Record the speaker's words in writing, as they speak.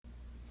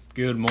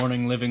Good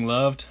morning, Living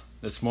Loved.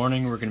 This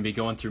morning we're going to be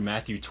going through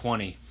Matthew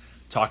 20,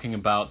 talking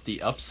about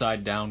the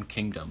upside down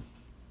kingdom.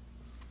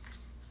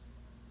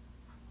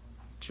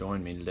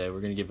 Join me today. We're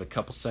going to give a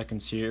couple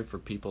seconds here for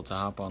people to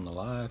hop on the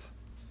live.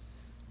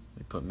 Let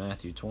me put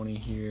Matthew 20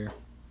 here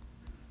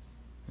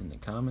in the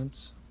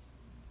comments.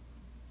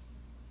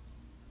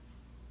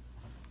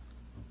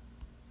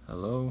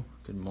 Hello,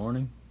 good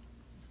morning.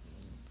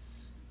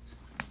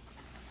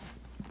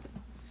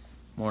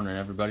 Morning,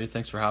 everybody.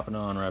 Thanks for hopping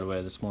on right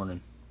away this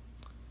morning.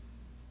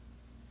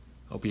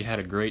 Hope you had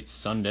a great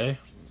Sunday.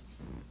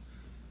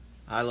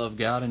 I love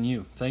God and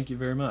you. Thank you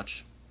very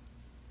much.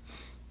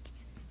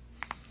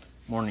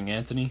 Morning,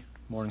 Anthony.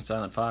 Morning,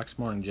 Silent Fox.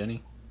 Morning,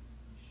 Jenny.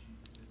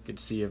 Good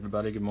to see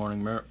everybody. Good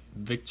morning,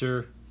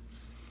 Victor.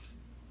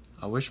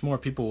 I wish more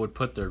people would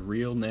put their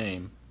real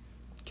name,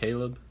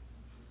 Caleb,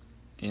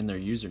 in their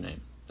username.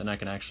 Then I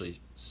can actually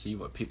see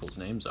what people's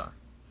names are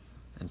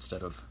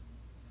instead of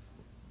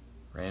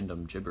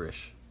random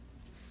gibberish.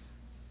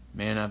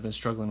 Man, I've been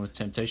struggling with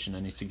temptation.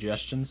 Any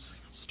suggestions?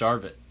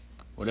 Starve it.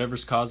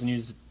 Whatever's causing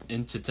you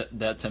into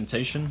that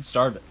temptation,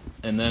 starve it.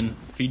 And then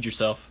feed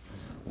yourself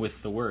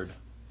with the Word.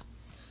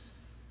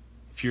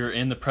 If you're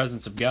in the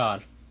presence of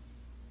God,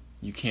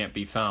 you can't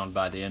be found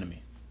by the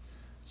enemy.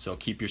 So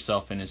keep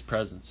yourself in His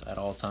presence at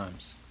all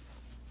times.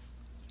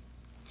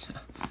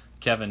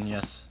 Kevin,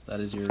 yes, that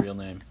is your real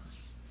name.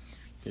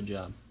 Good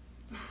job.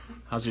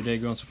 How's your day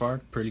going so far?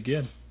 Pretty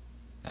good.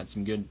 Had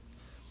some good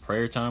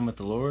prayer time with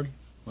the Lord.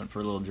 Went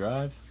for a little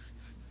drive.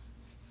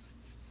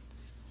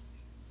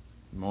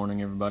 Good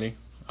morning, everybody.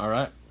 All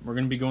right, we're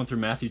going to be going through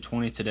Matthew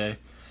 20 today,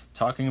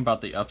 talking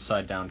about the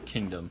upside down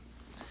kingdom.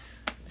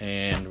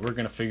 And we're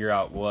going to figure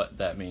out what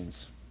that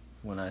means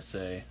when I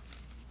say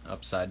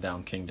upside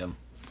down kingdom.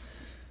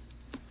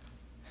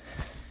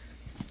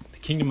 The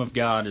kingdom of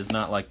God is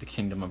not like the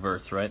kingdom of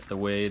earth, right? The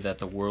way that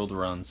the world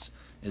runs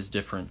is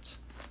different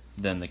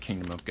than the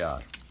kingdom of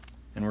God.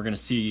 And we're going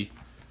to see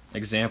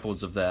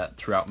examples of that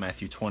throughout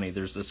Matthew 20.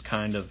 There's this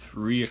kind of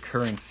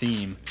reoccurring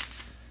theme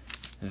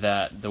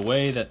that the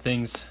way that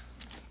things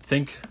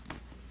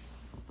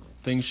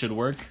should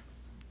work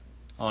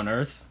on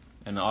earth,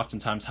 and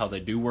oftentimes how they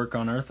do work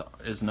on earth,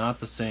 is not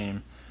the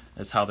same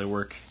as how they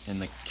work in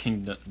the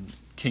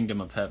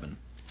kingdom of heaven.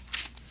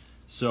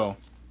 So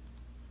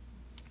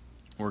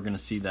we're going to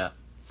see that,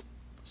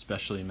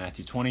 especially in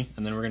Matthew 20,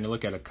 and then we're going to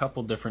look at a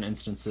couple different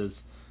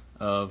instances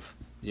of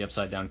the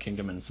upside down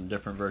kingdom in some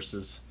different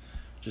verses,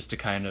 just to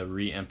kind of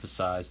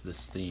re-emphasize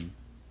this theme.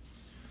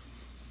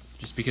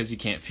 Just because you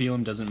can't feel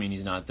Him doesn't mean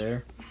He's not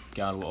there.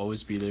 God will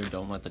always be there.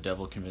 Don't let the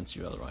devil convince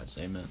you otherwise.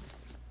 Amen.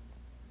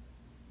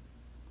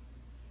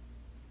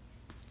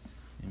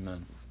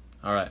 Amen.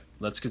 All right,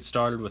 let's get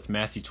started with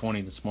Matthew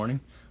 20 this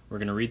morning. We're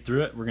going to read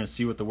through it. We're going to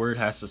see what the Word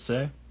has to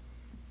say.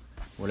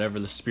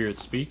 Whatever the Spirit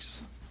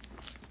speaks,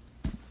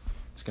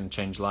 it's going to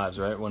change lives,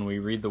 right? When we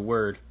read the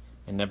Word,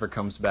 it never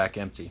comes back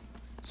empty.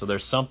 So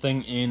there's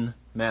something in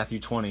Matthew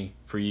 20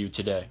 for you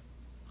today.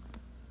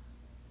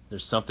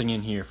 There's something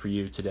in here for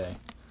you today.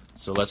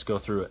 So let's go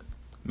through it.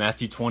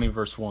 Matthew 20,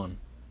 verse 1.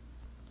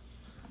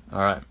 All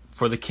right.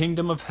 For the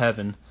kingdom of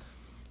heaven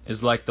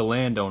is like the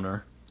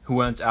landowner who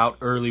went out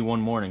early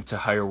one morning to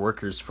hire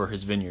workers for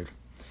his vineyard.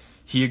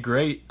 He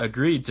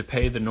agreed to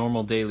pay the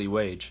normal daily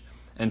wage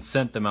and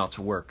sent them out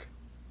to work.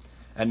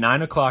 At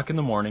 9 o'clock in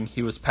the morning,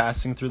 he was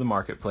passing through the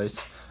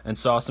marketplace and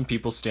saw some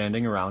people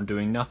standing around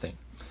doing nothing.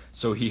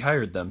 So he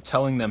hired them,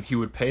 telling them he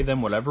would pay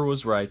them whatever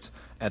was right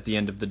at the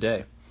end of the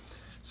day.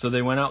 So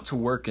they went out to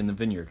work in the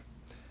vineyard.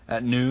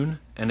 At noon,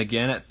 and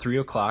again at 3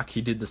 o'clock,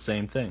 he did the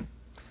same thing.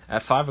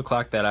 At 5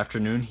 o'clock that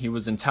afternoon, he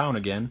was in town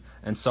again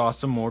and saw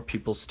some more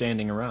people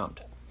standing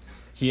around.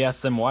 He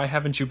asked them, "Why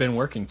haven't you been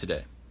working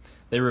today?"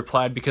 They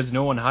replied, "Because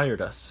no one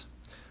hired us."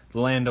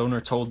 The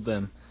landowner told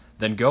them,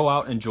 "Then go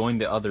out and join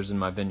the others in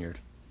my vineyard."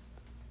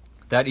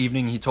 That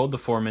evening he told the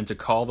foreman to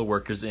call the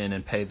workers in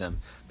and pay them,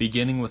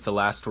 beginning with the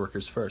last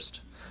workers first.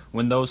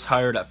 When those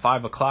hired at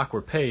 5 o'clock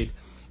were paid,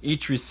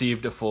 each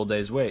received a full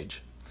day's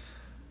wage.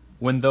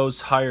 When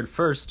those hired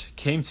first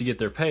came to get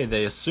their pay,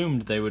 they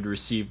assumed they would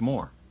receive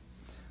more.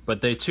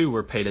 But they too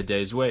were paid a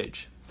day's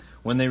wage.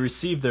 When they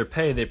received their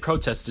pay, they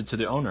protested to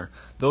the owner,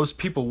 "Those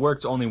people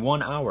worked only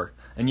 1 hour,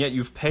 and yet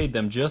you've paid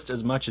them just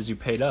as much as you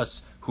paid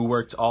us, who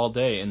worked all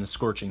day in the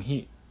scorching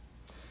heat."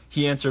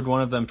 He answered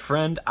one of them,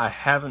 "Friend, I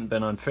haven't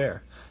been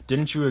unfair.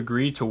 Didn't you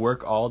agree to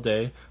work all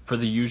day for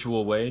the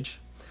usual wage?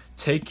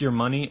 Take your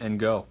money and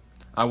go.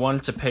 I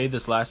wanted to pay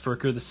this last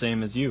worker the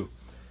same as you.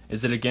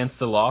 Is it against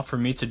the law for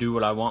me to do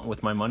what I want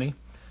with my money?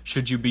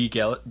 Should you be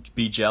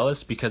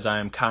jealous because I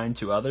am kind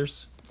to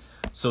others?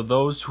 So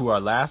those who are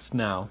last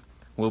now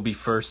will be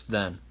first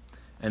then,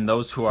 and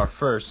those who are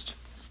first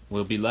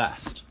will be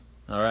last."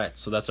 All right,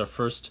 so that's our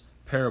first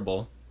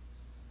parable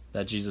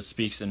that Jesus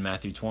speaks in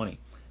Matthew 20.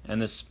 And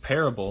this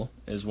parable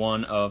is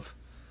one of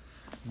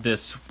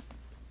this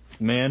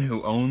man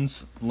who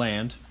owns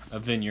land, a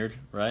vineyard,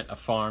 right? A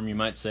farm, you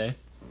might say.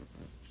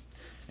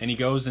 And he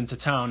goes into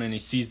town and he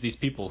sees these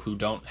people who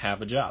don't have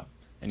a job.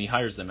 And he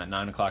hires them at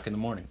 9 o'clock in the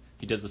morning.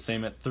 He does the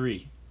same at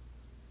 3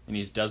 and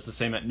he does the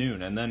same at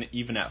noon. And then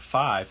even at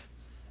 5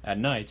 at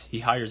night, he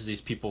hires these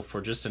people for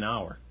just an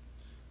hour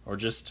or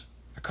just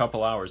a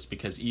couple hours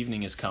because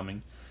evening is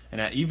coming.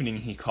 And at evening,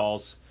 he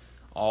calls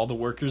all the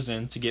workers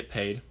in to get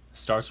paid,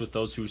 starts with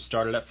those who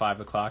started at 5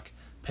 o'clock,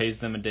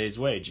 pays them a day's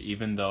wage,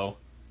 even though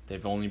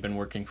they've only been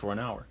working for an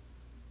hour.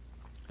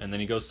 And then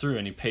he goes through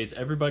and he pays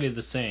everybody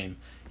the same,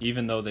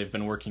 even though they've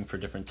been working for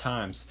different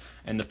times.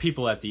 And the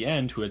people at the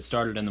end who had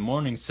started in the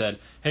morning said,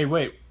 hey,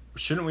 wait,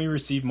 shouldn't we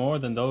receive more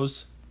than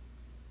those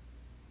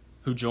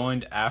who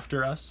joined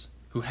after us,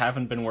 who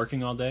haven't been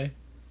working all day?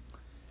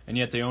 And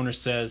yet the owner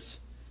says,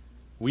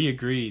 we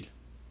agreed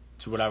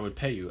to what I would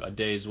pay you, a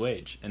day's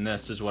wage, and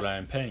this is what I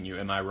am paying you.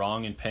 Am I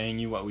wrong in paying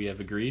you what we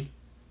have agreed?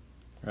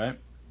 Right?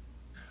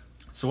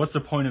 So what's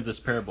the point of this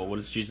parable? What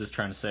is Jesus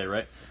trying to say,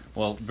 right?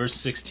 Well, verse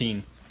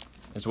 16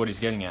 is what he's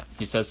getting at.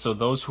 He says, so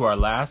those who are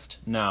last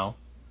now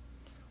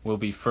will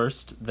be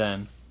first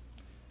then,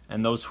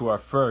 and those who are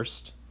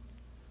first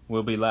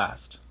will be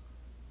last.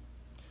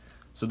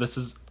 So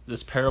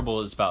this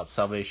parable is about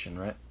salvation,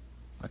 right?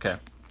 Okay,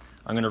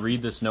 I'm going to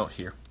read this note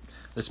here.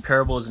 This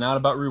parable is not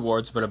about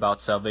rewards, but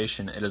about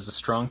salvation. It is a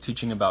strong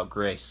teaching about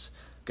grace,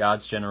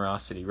 God's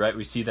generosity, right?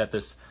 We see that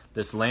this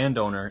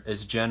landowner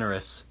is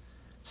generous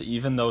to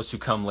even those who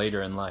come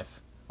later in life,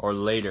 or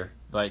later,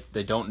 like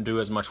they don't do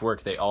as much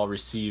work, they all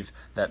receive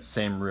that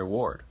same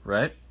reward,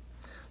 right?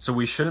 So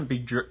we shouldn't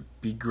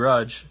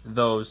begrudge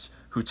those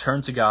who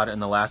turn to God in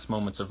the last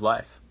moments of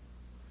life,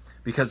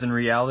 because in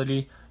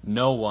reality,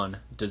 no one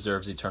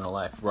deserves eternal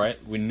life,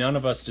 right? None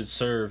of us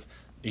deserve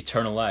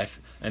eternal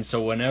life, and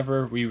so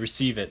whenever we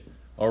receive it,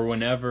 or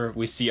whenever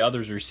we see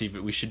others receive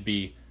it, we should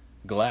be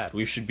glad.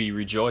 We should be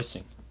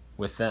rejoicing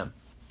with them,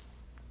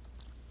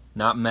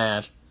 not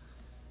mad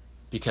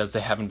because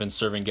they haven't been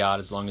serving God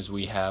as long as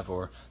we have,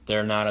 or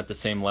they're not at the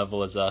same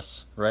level as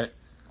us, right?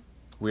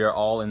 We are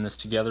all in this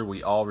together.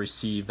 We all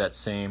receive that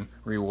same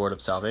reward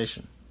of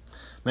salvation.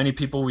 Many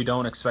people we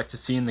don't expect to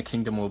see in the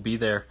kingdom will be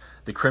there.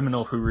 The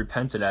criminal who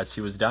repented as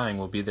he was dying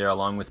will be there,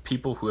 along with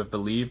people who have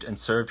believed and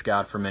served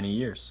God for many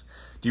years.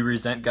 Do you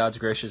resent God's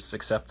gracious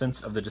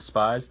acceptance of the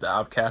despised, the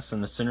outcasts,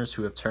 and the sinners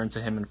who have turned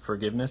to him in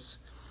forgiveness?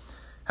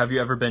 Have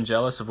you ever been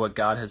jealous of what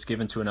God has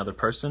given to another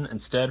person?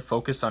 Instead,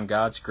 focus on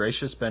God's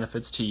gracious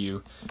benefits to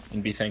you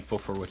and be thankful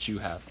for what you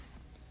have.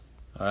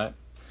 All right?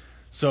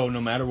 So no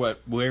matter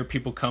where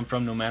people come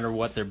from, no matter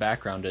what their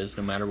background is,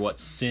 no matter what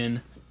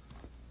sin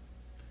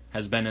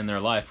has been in their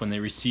life, when they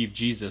receive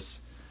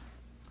Jesus,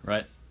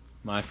 right?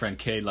 My friend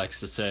Cade likes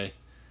to say,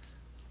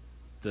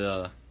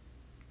 the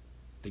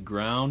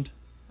ground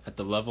at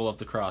the level of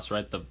the cross,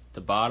 right?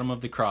 The bottom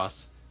of the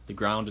cross, the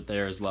ground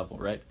there is level,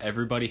 right?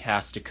 Everybody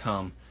has to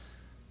come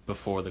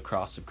before the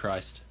cross of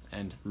Christ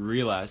and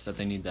realize that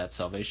they need that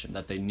salvation,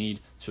 that they need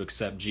to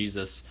accept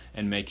Jesus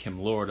and make him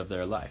Lord of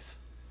their life.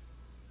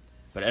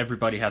 But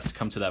everybody has to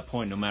come to that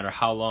point, no matter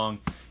how long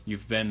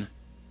you've been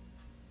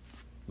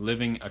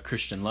living a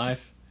Christian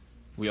life.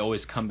 We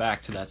always come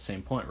back to that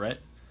same point, right?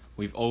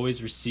 We've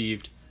always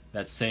received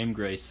that same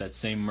grace, that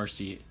same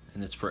mercy,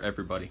 and it's for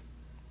everybody.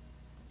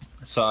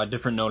 I saw a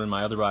different note in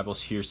my other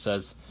Bibles here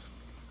says,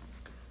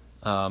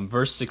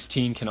 verse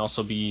 16 can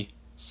also be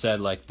said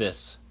like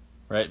this,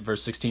 right?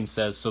 Verse 16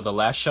 says, so the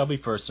last shall be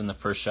first and the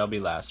first shall be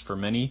last, for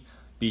many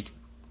be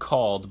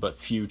called but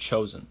few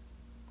chosen.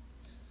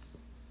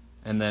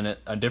 And then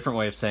a different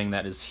way of saying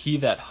that is, he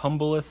that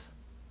humbleth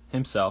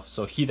himself,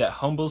 so he that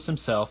humbles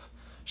himself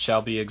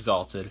shall be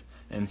exalted,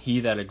 and he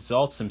that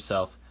exalts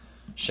himself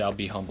shall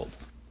be humbled.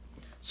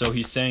 So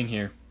he's saying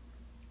here,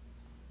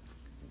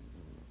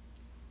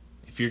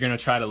 if you're going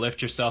to try to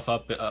lift yourself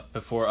up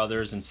before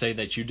others and say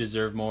that you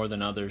deserve more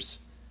than others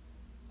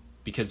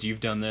because you've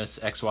done this,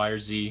 X, Y, or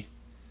Z,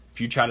 if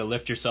you try to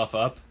lift yourself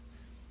up,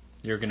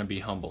 you're going to be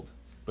humbled.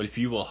 But if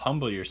you will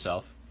humble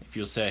yourself, if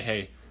you'll say,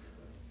 hey,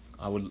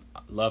 I would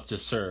love to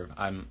serve,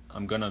 I'm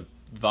going to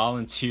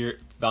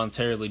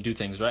voluntarily do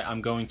things, right?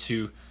 I'm going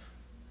to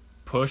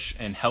push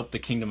and help the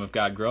kingdom of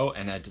God grow,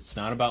 and it's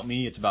not about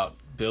me, it's about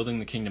building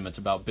the kingdom, it's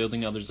about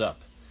building others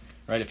up,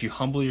 right? If you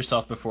humble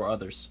yourself before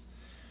others,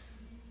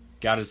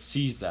 God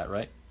sees that,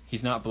 right?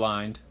 He's not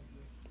blind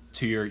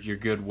to your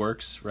good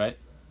works, right?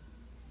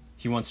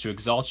 He wants to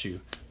exalt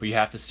you, but you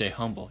have to stay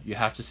humble. You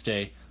have to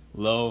stay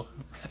low,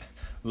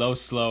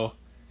 slow,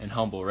 and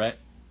humble, right?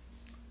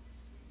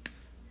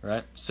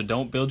 Right? So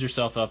don't build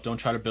yourself up. Don't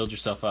try to build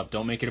yourself up.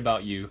 Don't make it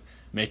about you.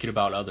 Make it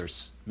about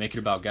others. Make it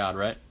about God,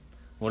 right?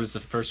 What is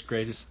the first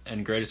greatest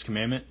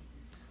commandment?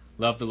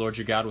 Love the Lord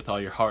your God with all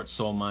your heart,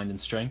 soul, mind,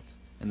 and strength.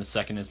 And the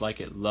second is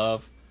like it.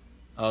 Love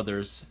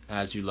others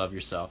as you love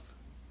yourself.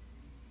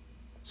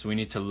 So we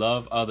need to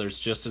love others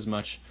just as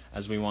much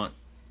as we want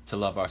to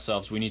love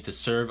ourselves. We need to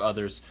serve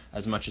others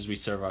as much as we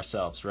serve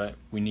ourselves, right?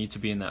 We need to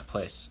be in that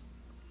place.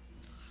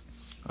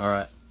 All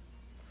right.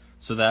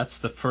 So that's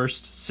the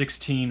first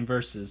 16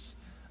 verses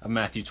of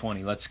Matthew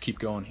 20. Let's keep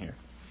going here.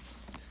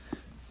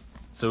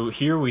 So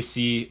here we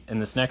see in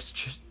this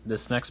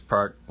next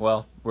part,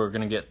 well, we're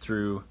going to get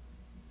through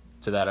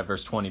to that at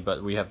verse 20,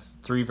 but we have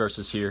 3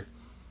 verses here.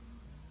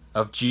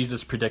 of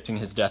Jesus predicting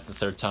his death the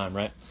third time,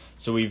 right?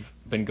 So we've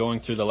been going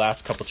through the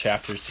last couple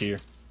chapters here,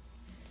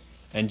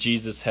 and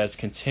Jesus has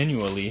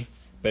continually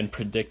been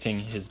predicting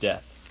his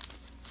death,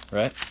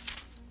 right?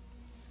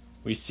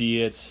 We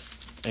see it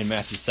in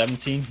Matthew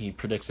 17. He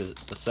predicts it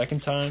the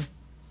second time.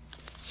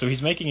 So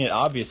he's making it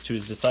obvious to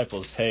his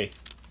disciples, hey,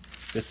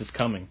 this is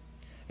coming.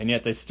 And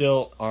yet they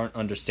still aren't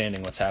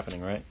understanding what's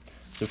happening, right?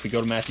 So if we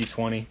go to Matthew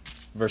 20,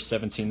 verse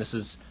 17, this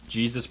is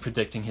Jesus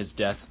predicting his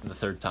death the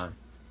third time.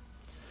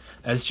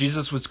 As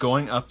Jesus was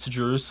going up to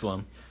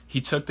Jerusalem,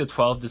 he took the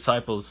 12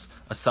 disciples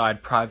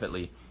aside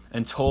privately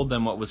and told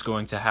them what was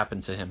going to happen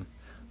to him.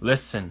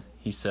 Listen,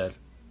 he said,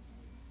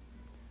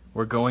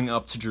 we're going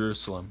up to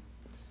Jerusalem,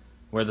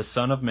 where the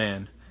Son of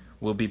Man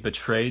will be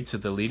betrayed to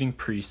the leading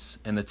priests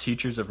and the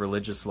teachers of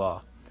religious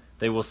law.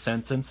 They will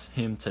sentence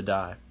him to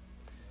die.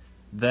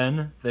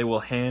 Then they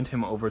will hand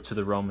him over to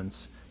the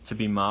Romans to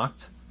be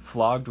mocked,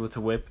 flogged with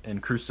a whip,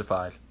 and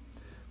crucified.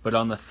 But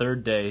on the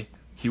third day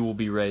he will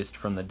be raised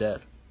from the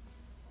dead.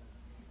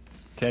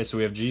 Okay, so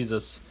we have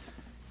Jesus,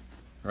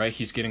 right?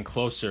 He's getting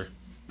closer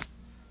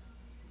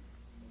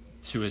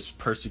to his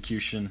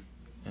persecution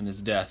and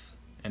his death,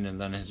 and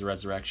then his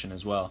resurrection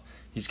as well.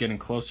 He's getting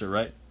closer,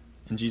 right?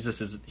 And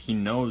Jesus he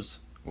knows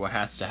what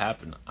has to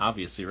happen,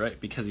 obviously, right?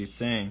 Because he's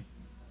saying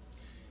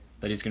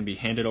that he's going to be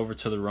handed over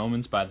to the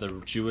Romans by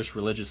the Jewish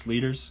religious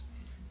leaders.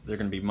 He's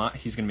going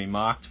to be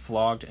mocked,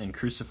 flogged, and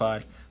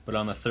crucified, but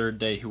on the third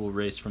day he will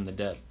raise from the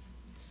dead.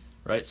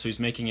 Right? So he's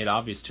making it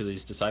obvious to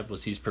these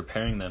disciples. He's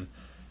preparing them.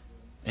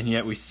 And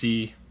yet we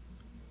see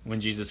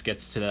when Jesus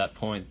gets to that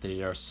point,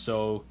 they are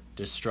so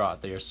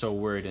distraught. They are so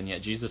worried. And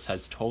yet Jesus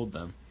has told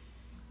them,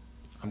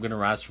 I'm going to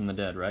rise from the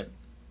dead, right?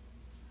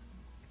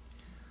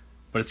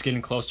 But it's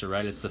getting closer,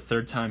 right? It's the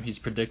third time he's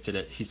predicted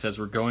it. He says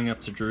we're going up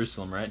to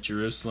Jerusalem, right?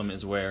 Jerusalem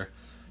is where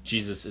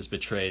Jesus is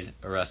betrayed,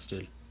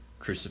 arrested,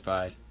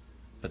 crucified,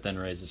 but then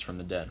raises from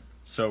the dead.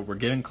 So we're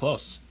getting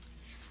close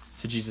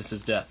to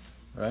Jesus' death,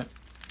 right?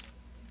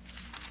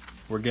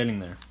 We're getting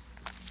there.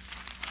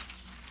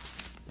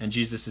 And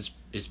Jesus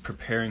is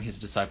preparing his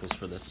disciples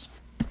for this.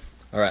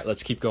 All right,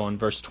 let's keep going.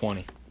 Verse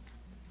 20.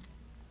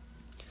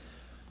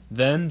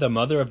 Then the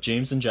mother of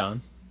James and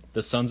John,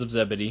 the sons of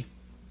Zebedee,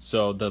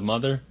 so the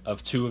mother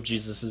of two of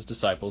Jesus'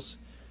 disciples,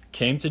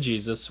 came to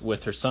Jesus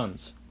with her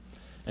sons,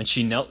 and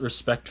she knelt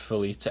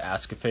respectfully to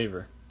ask a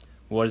favor.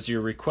 What is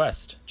your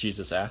request?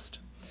 Jesus asked.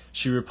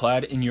 She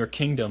replied, in your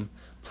kingdom,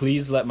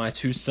 please let my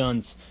two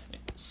sons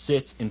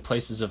sit in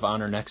places of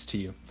honor next to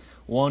you,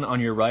 one on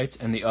your right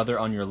and the other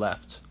on your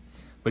left.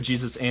 But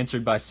Jesus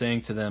answered by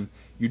saying to them,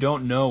 you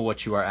don't know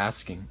what you are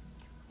asking.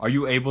 Are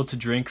you able to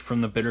drink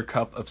from the bitter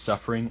cup of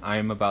suffering I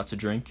am about to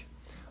drink?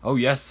 Oh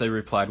yes, they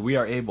replied, we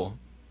are able.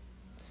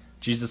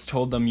 Jesus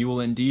told them, you will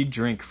indeed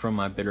drink from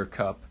my bitter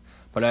cup,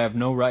 but I have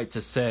no right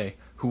to say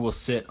who will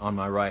sit on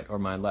my right or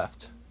my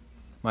left.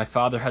 My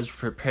Father has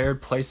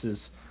prepared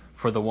places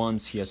for the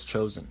ones he has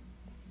chosen.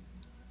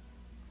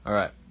 All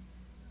right,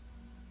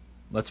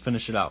 let's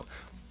finish it out.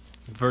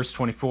 Verse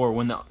 24,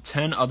 when the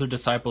 10 other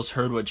disciples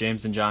heard what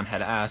James and John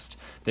had asked,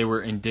 they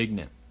were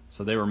indignant,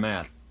 so they were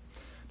mad.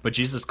 But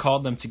Jesus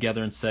called them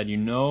together and said, you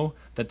know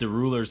that the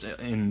rulers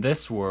in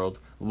this world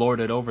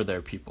lord it over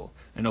their people,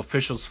 and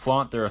officials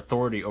flaunt their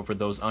authority over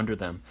those under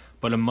them.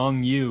 But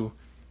among you,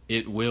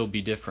 it will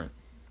be different.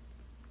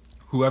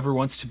 Whoever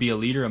wants to be a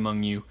leader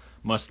among you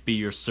must be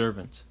your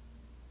servant.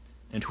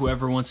 And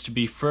whoever wants to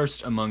be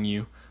first among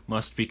you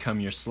must become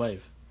your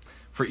slave.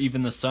 For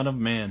even the Son of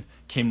Man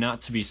came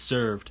not to be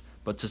served,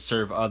 but to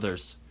serve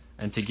others,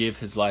 and to give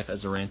his life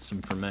as a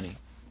ransom for many.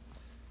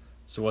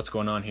 So what's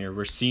going on here?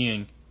 We're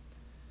seeing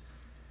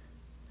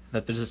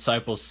that the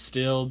disciples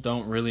still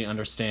don't really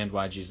understand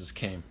why Jesus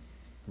came,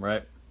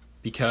 right?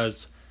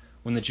 Because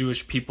when the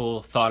Jewish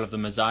people thought of the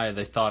Messiah,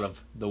 they thought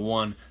of the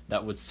one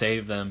that would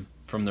save them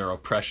from their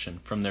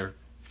oppression, from their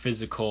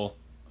physical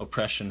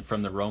oppression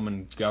from the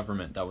Roman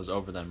government that was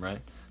over them,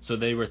 right? So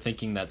they were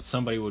thinking that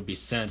somebody would be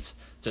sent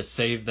to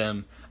save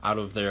them out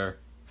of their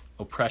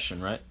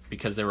oppression, right?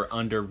 Because they were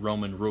under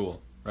Roman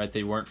rule, right?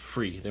 They weren't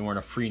free. They weren't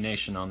a free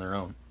nation on their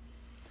own.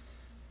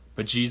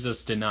 But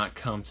Jesus did not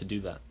come to do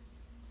that.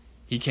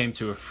 He came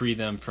to free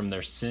them from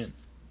their sin,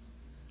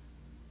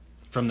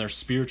 from their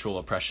spiritual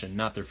oppression,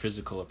 not their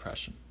physical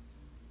oppression.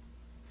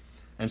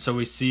 And so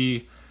we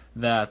see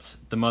that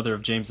the mother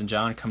of James and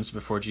John comes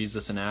before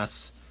Jesus and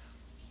asks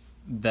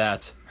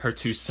that her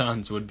two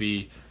sons would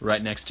be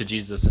right next to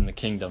Jesus in the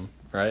kingdom,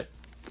 right?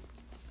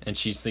 And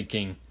she's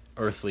thinking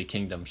earthly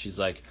kingdom. She's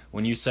like,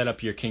 when you set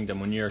up your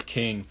kingdom, when you're a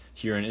king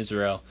here in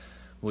Israel,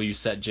 will you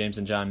set James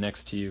and John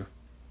next to you?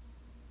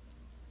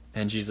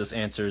 And Jesus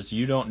answers,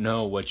 you don't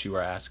know what you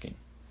are asking,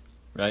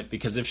 right?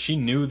 Because if she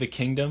knew the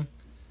kingdom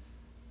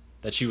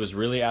that she was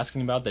really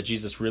asking about, that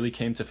Jesus really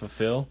came to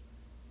fulfill,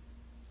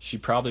 she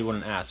probably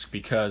wouldn't ask,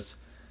 because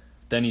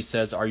then he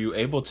says, are you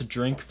able to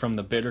drink from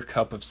the bitter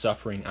cup of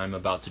suffering I'm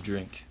about to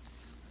drink?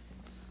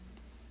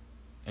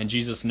 And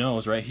Jesus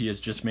knows, right? He has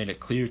just made it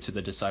clear to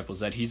the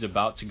disciples that he's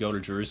about to go to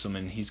Jerusalem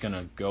and he's going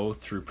to go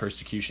through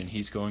persecution.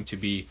 He's going to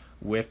be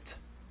whipped,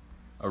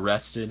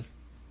 arrested,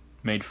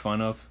 made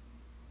fun of,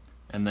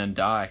 and then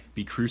die,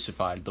 be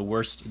crucified, the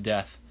worst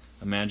death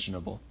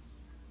imaginable.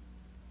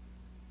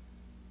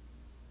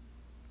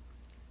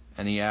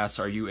 And he asks,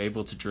 are you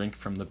able to drink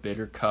from the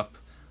bitter cup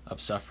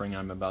of suffering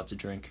I'm about to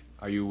drink?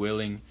 Are you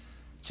willing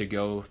to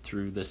go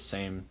through this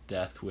same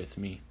death with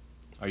me?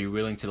 Are you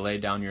willing to lay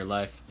down your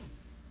life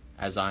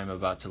as I'm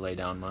about to lay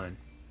down mine?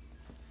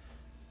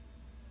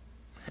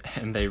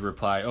 And they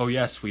reply, oh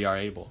yes, we are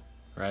able,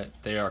 right?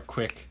 They are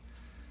quick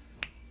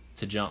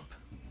to jump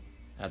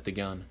at the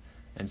gun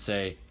and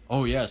say,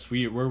 oh yes,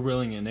 we're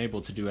willing and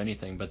able to do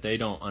anything, but they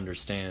don't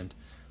understand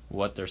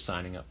what they're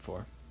signing up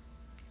for,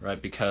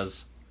 right?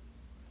 Because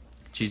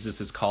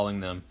Jesus is calling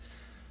them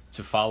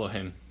to follow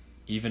him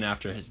even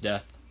after his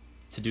death,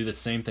 to do the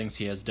same things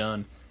he has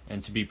done,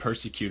 and to be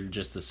persecuted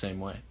just the same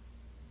way,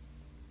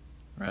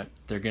 right?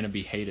 They're going to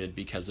be hated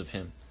because of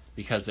him,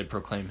 because they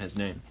proclaim his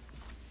name.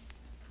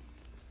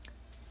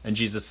 And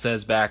Jesus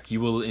says back,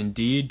 you will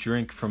indeed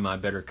drink from my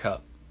bitter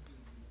cup.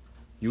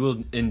 You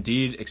will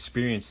indeed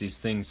experience these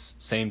things,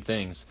 same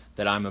things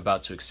that I'm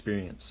about to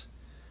experience.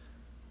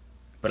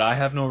 But I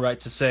have no right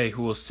to say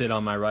who will sit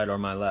on my right or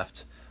my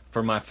left,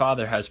 for my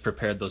Father has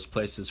prepared those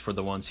places for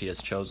the ones he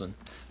has chosen.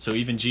 So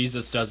even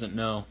Jesus doesn't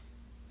know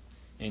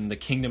in the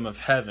kingdom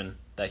of heaven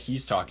that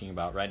he's talking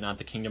about, right? Not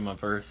the kingdom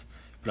of earth,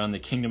 but on the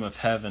kingdom of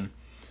heaven,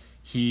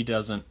 he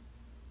doesn't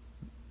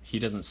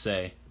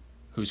say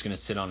who's going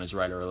to sit on his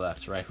right or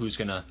left, right? Who's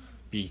going to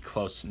be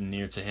close and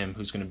near to him,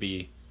 who's going to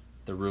be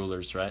the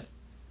rulers, right?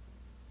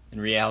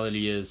 And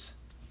reality is,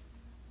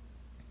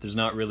 there's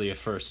not really a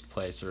first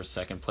place or a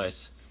second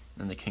place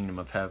in the kingdom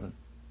of heaven,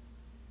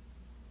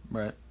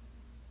 right?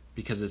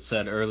 Because it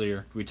said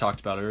earlier, we talked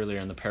about earlier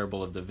in the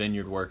parable of the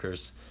vineyard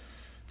workers,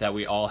 that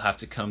we all have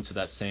to come to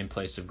that same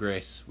place of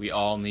grace. We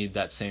all need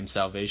that same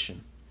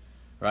salvation,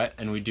 right?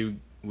 And we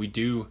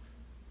do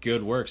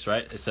good works,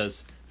 right? It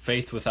says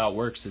faith without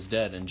works is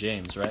dead in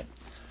James, right?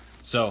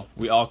 So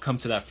we all come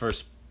to that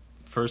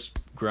first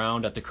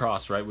ground at the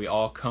cross, right? We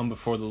all come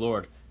before the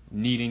Lord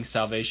needing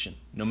salvation.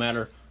 No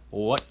matter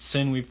what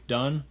sin we've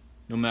done,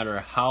 no matter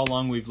how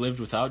long we've lived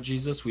without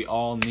Jesus, we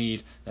all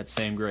need that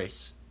same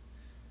grace.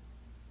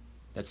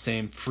 That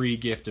same free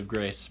gift of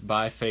grace.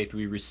 By faith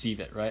we receive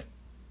it, right?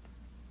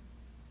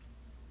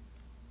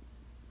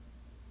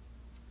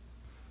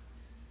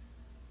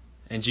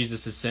 And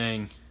Jesus is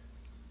saying,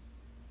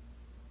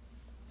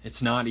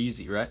 it's not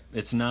easy, right?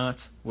 It's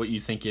not what you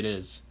think it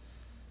is.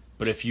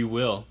 But if you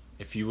will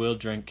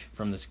drink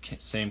from this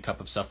same cup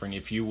of suffering,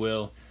 if you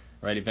will,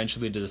 right,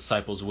 eventually the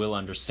disciples will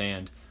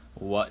understand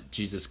what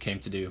Jesus came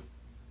to do.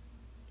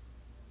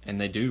 And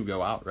they do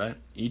go out, right?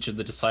 Each of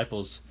the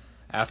disciples,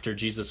 after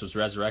Jesus was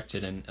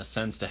resurrected and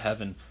ascends to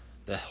heaven,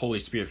 the Holy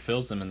Spirit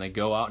fills them and they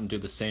go out and do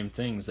the same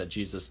things that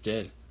Jesus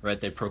did, right?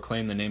 They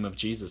proclaim the name of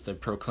Jesus. They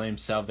proclaim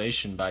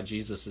salvation by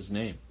Jesus'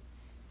 name,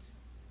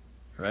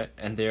 right?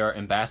 And they are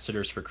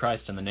ambassadors for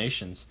Christ in the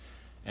nations,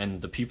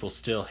 and the people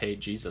still hate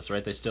Jesus,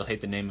 right? They still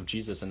hate the name of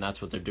Jesus, and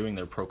that's what they're doing.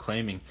 They're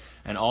proclaiming.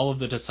 And all of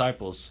the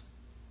disciples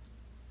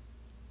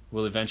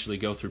will eventually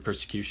go through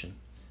persecution.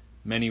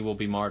 Many will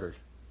be martyred,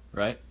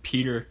 right?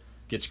 Peter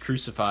gets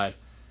crucified,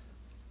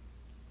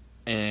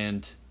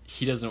 and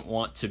he doesn't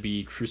want to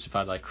be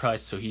crucified like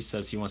Christ, so he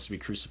says he wants to be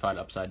crucified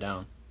upside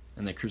down,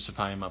 and they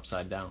crucify him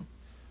upside down,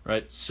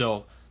 right?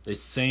 So the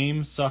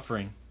same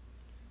suffering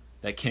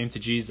that came to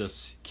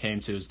Jesus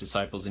came to his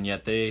disciples, and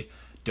yet they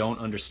don't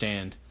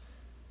understand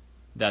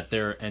that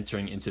they're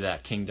entering into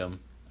that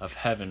kingdom of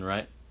heaven,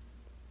 right?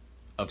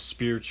 Of a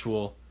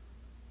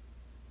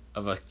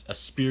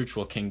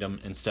spiritual kingdom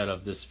instead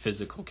of this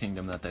physical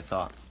kingdom that they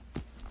thought.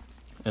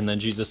 And then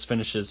Jesus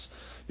finishes,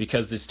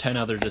 because these 10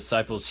 other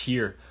disciples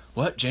hear,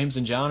 what, James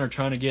and John are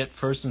trying to get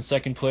first and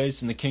second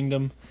place in the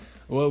kingdom?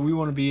 Well, we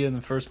want to be in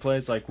the first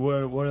place. Like, what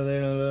are they?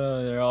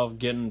 They're all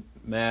getting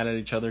mad at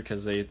each other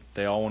because they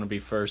all want to be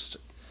first.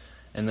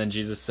 And then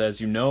Jesus says,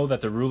 you know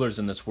that the rulers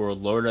in this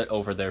world lord it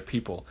over their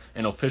people,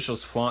 and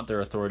officials flaunt their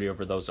authority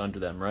over those under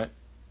them, right?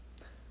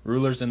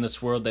 Rulers in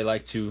this world, they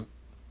like to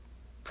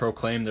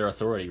proclaim their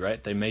authority,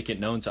 right? They make it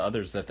known to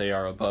others that they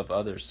are above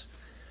others.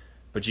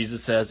 But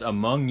Jesus says,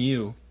 among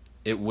you,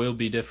 it will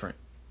be different.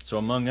 So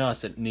among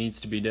us, it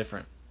needs to be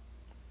different.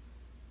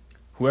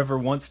 Whoever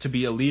wants to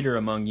be a leader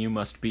among you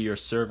must be your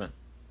servant.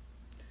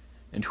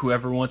 And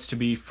whoever wants to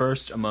be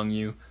first among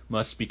you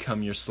must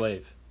become your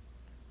slave.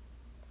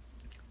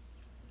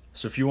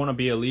 So if you want to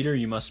be a leader,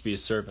 you must be a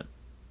servant.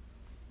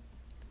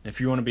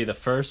 If you want to be the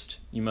first,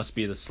 you must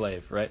be the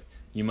slave, right?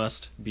 You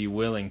must be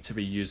willing to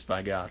be used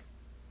by God,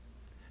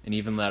 and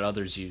even let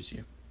others use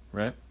you,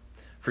 right?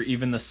 For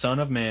even the Son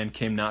of Man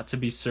came not to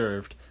be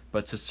served,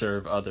 but to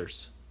serve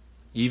others.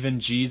 Even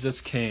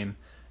Jesus came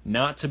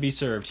not to be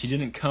served. He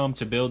didn't come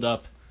to build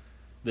up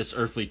this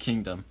earthly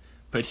kingdom,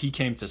 but he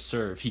came to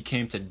serve. He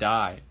came to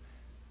die.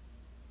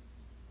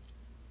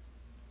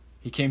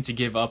 He came to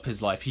give up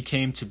his life. He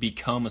came to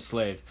become a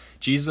slave.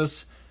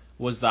 Jesus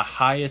was the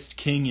highest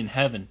king in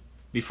heaven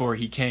before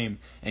he came,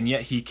 and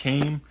yet he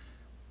came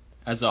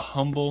as a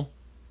humble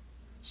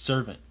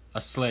servant,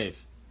 a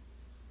slave.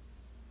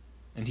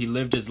 and he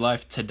lived his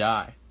life to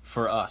die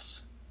for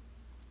us.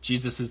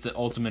 Jesus is the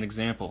ultimate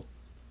example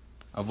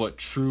of what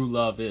true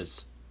love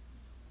is.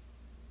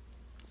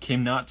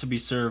 Came not to be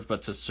served,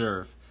 but to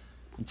serve,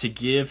 and to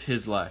give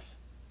his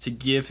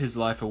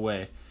life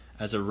away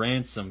as a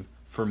ransom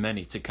for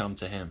many to come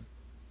to him.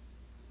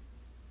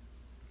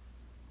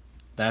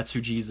 That's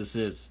who Jesus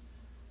is.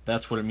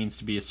 That's what it means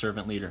to be a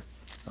servant leader.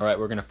 All right,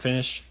 we're going to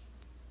finish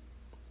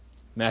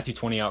Matthew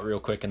 20 out real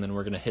quick, and then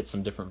we're going to hit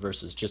some different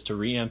verses just to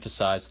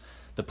re-emphasize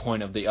the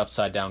point of the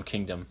upside-down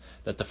kingdom,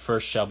 that the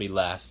first shall be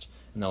last,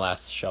 and the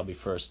last shall be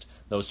first.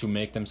 Those who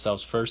make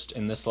themselves first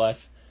in this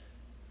life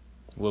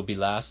will be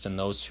last, and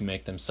those who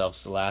make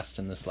themselves last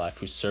in this life,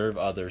 who serve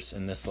others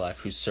in this life,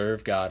 who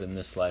serve God in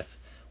this life,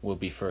 will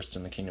be first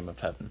in the kingdom of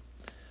heaven.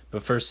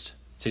 But first,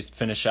 to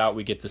finish out,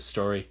 we get the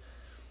story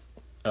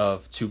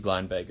of two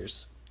blind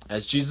beggars.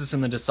 As Jesus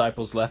and the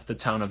disciples left the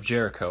town of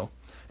Jericho,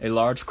 a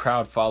large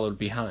crowd followed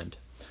behind.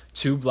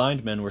 Two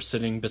blind men were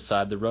sitting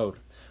beside the road.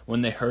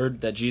 When they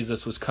heard that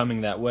Jesus was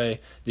coming that way,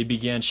 they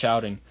began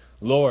shouting,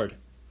 "Lord,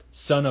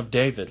 Son of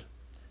David,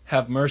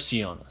 have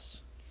mercy on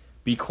us."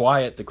 "Be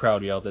quiet," the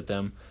crowd yelled at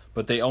them,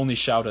 but they only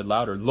shouted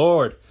louder,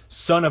 "Lord,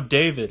 Son of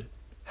David,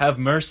 have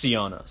mercy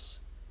on us."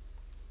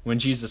 When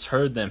Jesus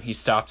heard them, he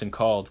stopped and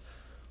called,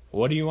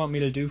 "What do you want me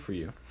to do for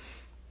you?"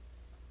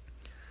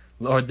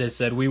 "Lord," they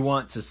said, "we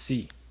want to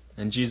see."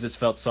 And Jesus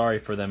felt sorry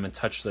for them and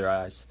touched their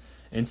eyes.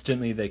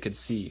 Instantly they could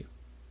see.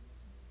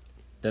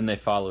 Then they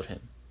followed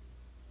him.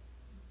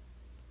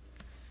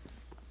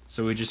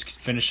 So we just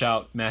finish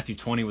out Matthew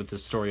 20 with the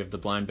story of the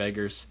blind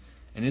beggars.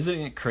 And isn't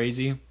it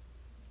crazy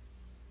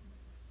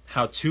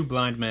how two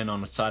blind men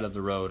on the side of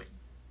the road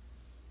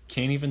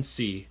can't even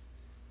see,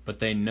 but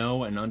they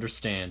know and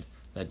understand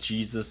that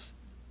Jesus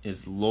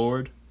is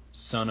Lord,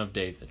 Son of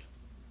David.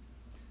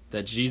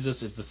 That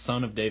Jesus is the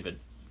Son of David,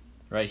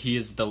 right? He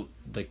is the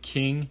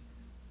king,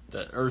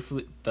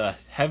 the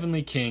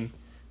heavenly king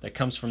that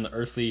comes from the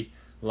earthly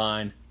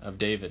line of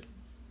David,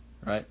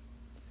 right?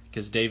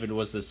 Because David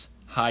was this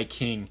high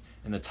king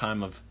in the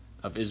time of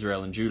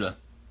Israel and Judah.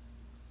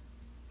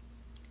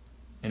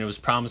 And it was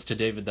promised to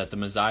David that the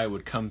Messiah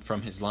would come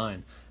from his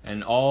line.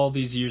 And all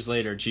these years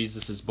later,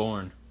 Jesus is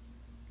born,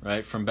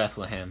 right, from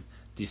Bethlehem,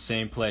 the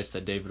same place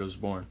that David was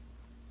born.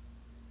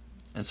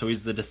 And so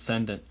he's the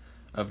descendant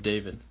of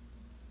David.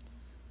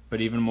 But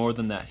even more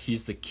than that,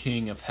 he's the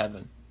King of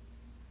heaven.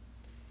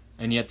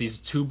 And yet these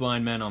two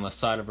blind men on the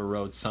side of a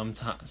road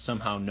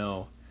somehow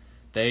know,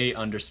 they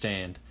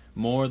understand,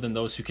 more than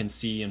those who can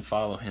see and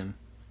follow him,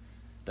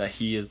 that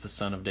he is the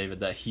Son of David,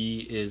 that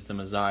he is the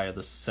Messiah,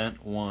 the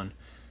sent one,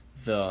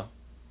 the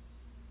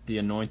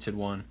anointed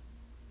one,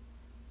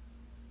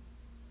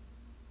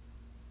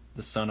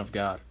 the Son of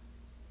God,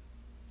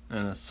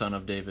 and the Son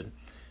of David.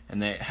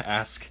 And they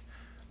ask,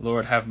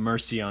 "Lord, have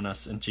mercy on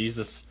us." And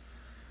Jesus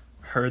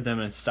heard them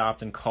and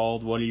stopped and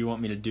called, "What do you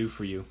want me to do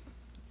for you?"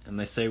 And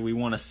they say, "We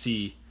want to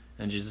see."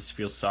 And Jesus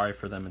feels sorry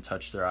for them and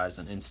touched their eyes,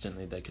 and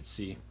instantly they could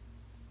see.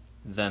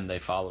 Then they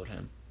followed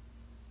him.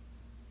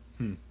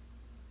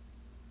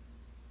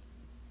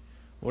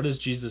 What has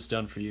Jesus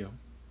done for you?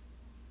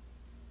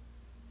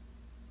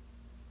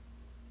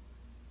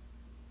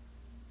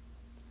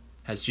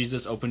 Has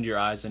Jesus opened your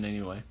eyes in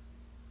any way?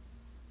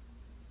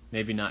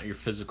 Maybe not your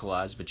physical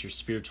eyes, but your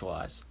spiritual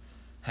eyes.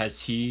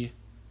 Has he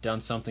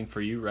done something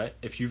for you, right?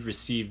 If you've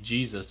received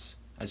Jesus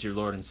as your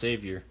Lord and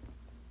Savior,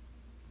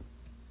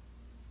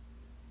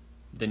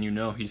 then you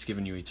know he's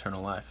given you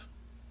eternal life.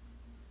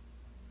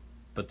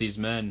 But these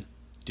men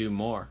do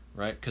more,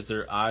 right? Because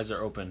their eyes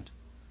are opened.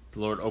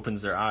 The Lord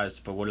opens their eyes,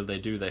 but what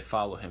do? They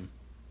follow him.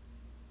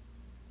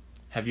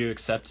 Have you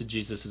accepted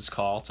Jesus'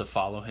 call to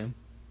follow him?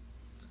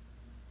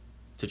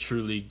 To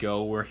truly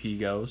go where he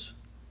goes?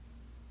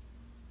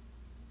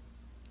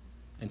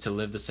 And to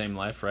live the same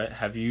life, right?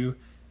 Have you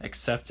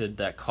accepted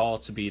that call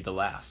to be the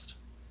last?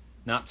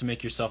 Not to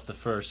make yourself the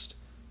first,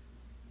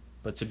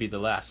 but to be the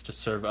last, to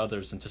serve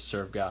others and to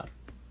serve God.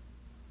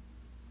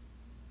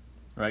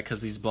 Right?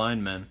 Because these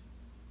blind men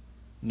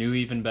knew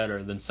even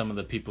better than some of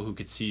the people who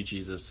could see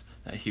Jesus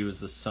that he was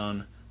the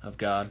Son of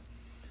God.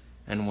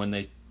 And when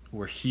they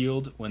were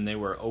healed, when they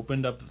were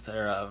opened up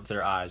of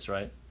their eyes,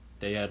 right?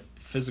 They had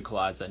physical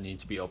eyes that need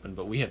to be opened,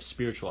 but we have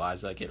spiritual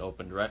eyes that get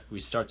opened, right? We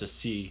start to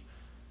see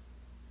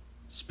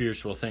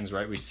spiritual things,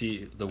 right? We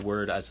see the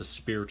Word as a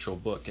spiritual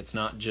book. It's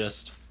not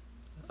just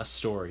a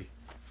story.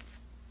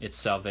 It's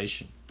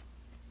salvation.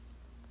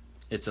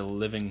 It's a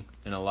living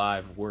and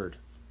alive Word.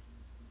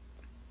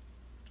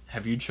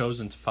 Have you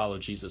chosen to follow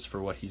Jesus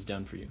for what he's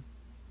done for you?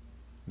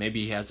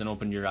 Maybe he hasn't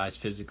opened your eyes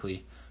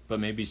physically, but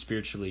maybe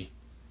spiritually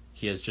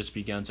he has just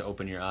begun to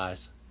open your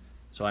eyes.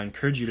 So I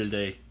encourage you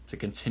today to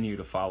continue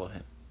to follow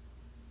him.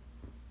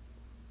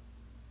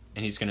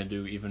 And he's going to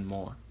do even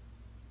more,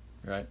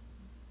 right?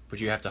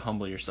 But you have to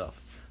humble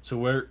yourself. So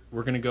we're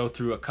going to go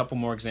through a couple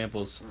more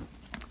examples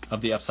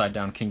of the upside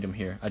down kingdom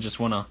here. I just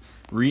want to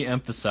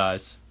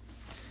re-emphasize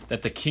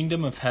that the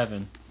kingdom of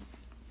heaven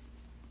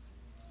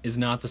is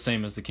not the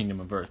same as the kingdom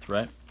of earth,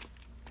 right?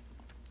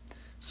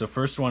 So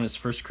first one is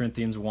 1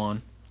 Corinthians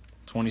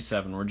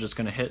 1:27. We're just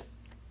going to hit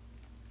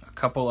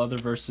couple other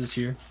verses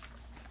here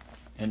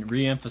and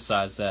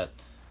re-emphasize that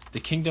the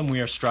kingdom we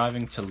are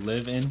striving to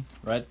live in,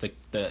 right,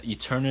 the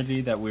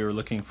eternity that we are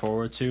looking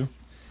forward to,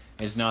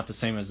 is not the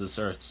same as this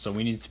earth. So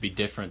we need to be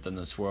different than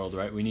this world,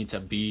 right? We need to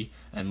be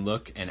and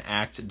look and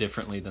act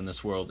differently than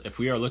this world. If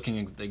we are looking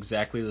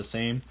exactly the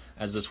same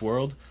as this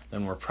world,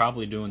 then we're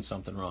probably doing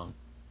something wrong.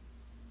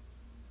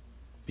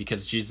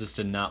 Because Jesus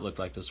did not look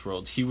like this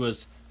world. He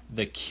was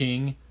the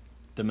King,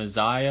 the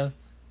Messiah,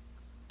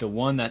 the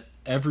one that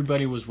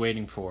everybody was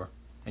waiting for,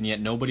 and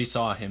yet nobody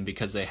saw him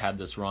because they had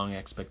this wrong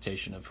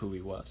expectation of who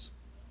he was.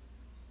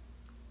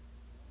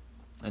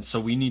 And so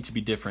we need to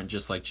be different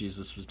just like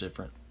Jesus was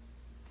different.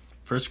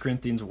 1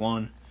 Corinthians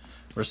 1,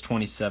 verse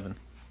 27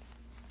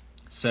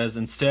 says,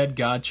 "Instead,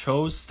 God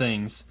chose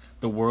things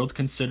the world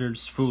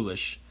considers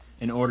foolish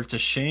in order to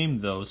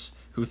shame those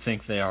who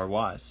think they are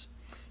wise.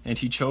 And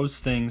he chose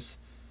things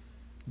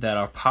that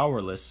are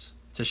powerless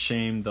to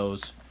shame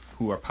those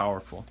who are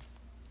powerful."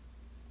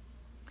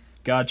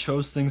 God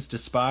chose things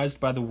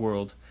despised by the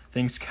world,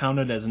 things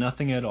counted as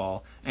nothing at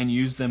all, and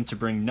used them to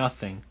bring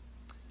nothing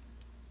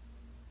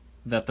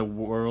what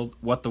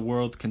the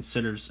world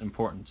considers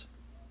important.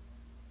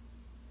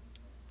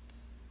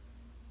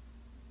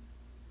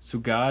 So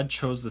God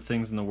chose the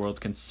things in the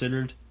world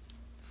considered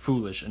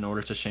foolish in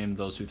order to shame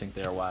those who think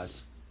they are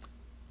wise.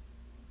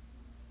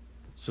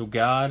 So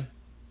God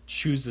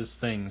chooses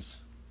things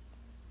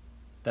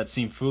that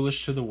seem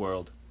foolish to the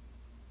world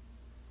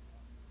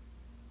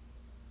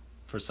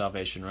for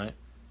salvation, right?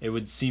 It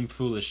would seem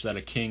foolish that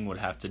a king would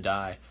have to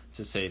die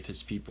to save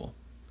his people.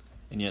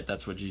 And yet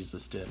that's what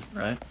Jesus did,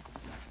 right?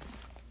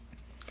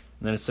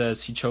 And then it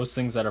says, he chose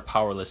things that are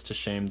powerless to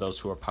shame those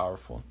who are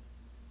powerful.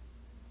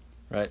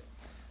 Right?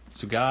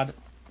 So God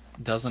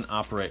doesn't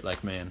operate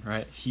like man,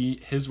 right?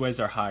 His ways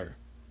are higher.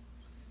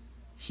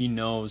 He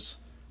knows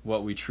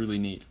what we truly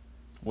need,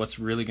 what's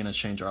really going to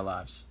change our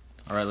lives.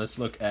 All right, let's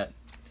look at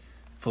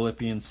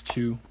Philippians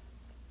 2,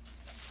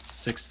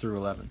 6 through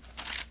 11.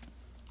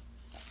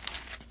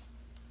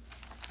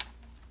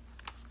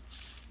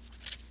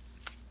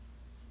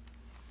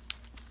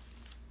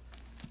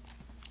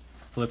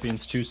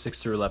 Philippians 2, 6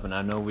 through 11.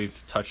 I know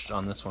we've touched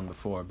on this one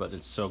before, but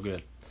it's so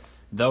good.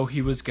 Though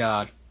he was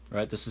God,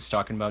 right? This is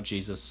talking about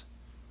Jesus.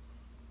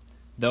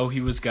 Though he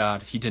was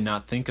God, he did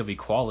not think of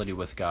equality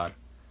with God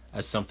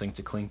as something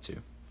to cling to.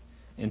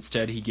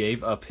 Instead, he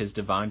gave up his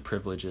divine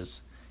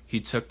privileges. He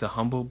took the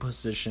humble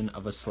position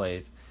of a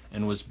slave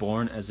and was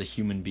born as a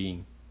human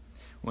being.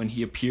 When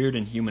he appeared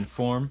in human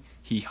form,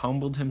 he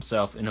humbled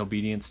himself in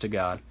obedience to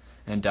God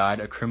and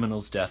died a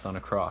criminal's death on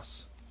a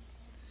cross.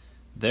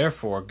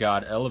 Therefore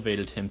God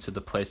elevated him to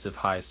the place of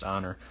highest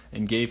honor,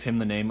 and gave him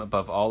the name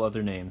above all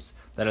other names,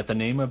 that at the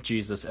name of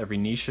Jesus every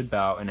knee should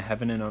bow in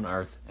heaven and on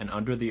earth and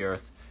under the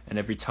earth, and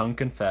every tongue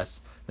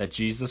confess that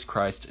Jesus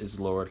Christ is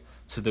Lord,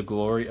 to the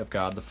glory of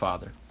God the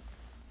Father.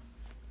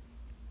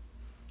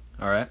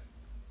 Alright?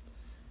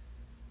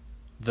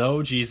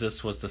 Though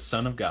Jesus was the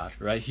Son of God,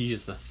 right? He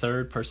is the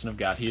third person of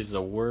God. He is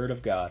the Word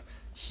of God.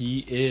 He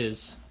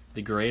is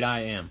the great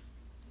I am.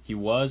 He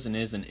was and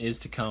is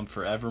to come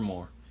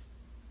forevermore.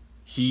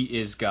 He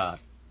is God.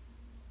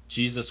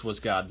 Jesus was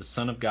God, the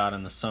Son of God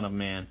and the Son of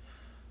Man,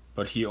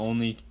 but he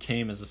only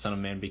came as the Son of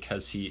Man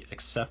because he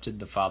accepted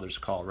the Father's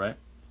call, right?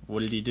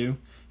 What did he do?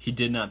 He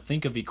did not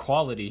think of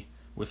equality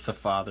with the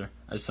Father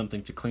as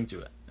something to cling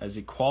to, as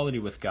equality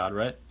with God,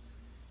 right?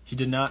 He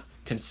did not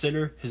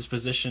consider his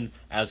position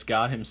as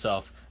God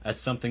himself as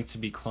something to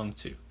be clung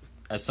to,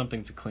 as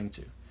something to cling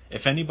to.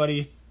 If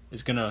anybody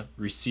is going to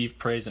receive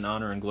praise and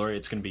honor and glory,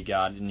 it's going to be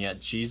God, and yet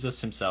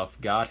Jesus himself,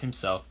 God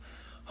himself,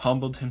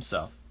 humbled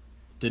himself,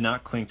 did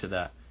not cling to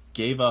that,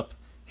 gave up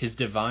his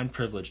divine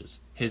privileges,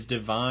 his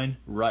divine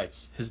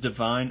rights, his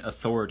divine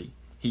authority.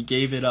 He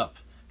gave it up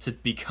to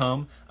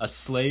become a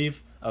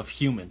slave of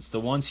humans. The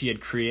ones he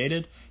had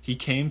created, he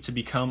came to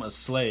become a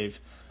slave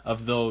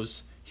of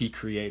those he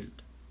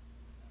created.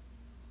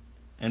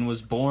 And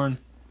was born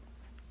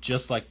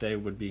just like they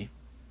would be,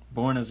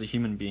 born as a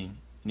human being,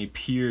 and he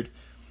appeared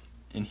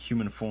in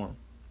human form.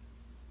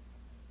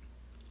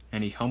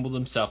 And he humbled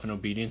himself in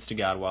obedience to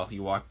God while he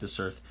walked this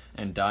earth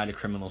and died a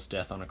criminal's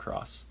death on a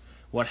cross.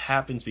 What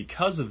happens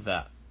because of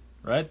that?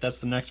 Right? That's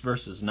the next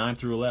verses, 9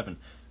 through 11.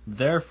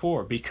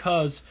 Therefore,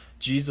 because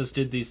Jesus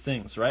did these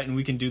things, right? And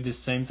we can do this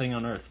same thing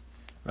on earth,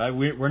 right?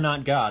 We're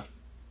not God.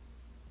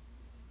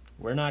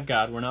 We're not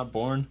God. We're not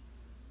born,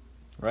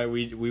 right?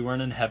 We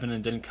weren't in heaven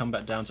and didn't come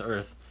back down to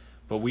earth.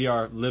 But we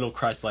are little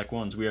Christ-like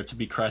ones. We are to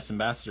be Christ's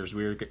ambassadors.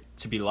 We are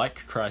to be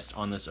like Christ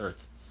on this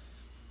earth.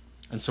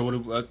 And so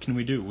what can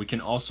we do? We can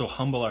also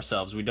humble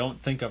ourselves. We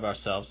don't think of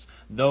ourselves,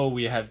 though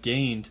we have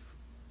gained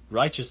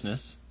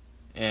righteousness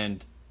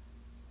and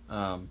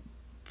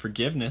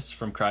forgiveness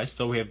from Christ,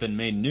 though we have been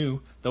made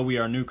new, though we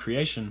are a new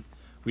creation,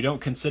 we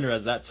don't consider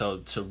as that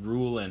to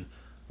rule and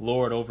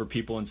lord over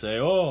people and say,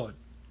 oh,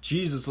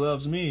 Jesus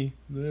loves me,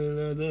 blah,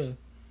 blah, blah.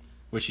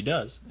 Which he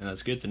does, and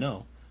that's good to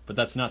know. But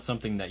that's not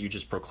something that you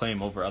just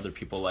proclaim over other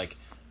people like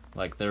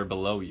they're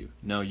below you.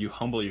 No, you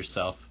humble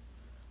yourself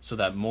so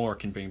that more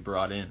can be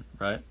brought in,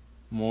 right?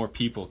 more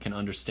people can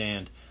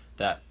understand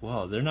that,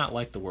 well, they're not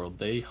like the world.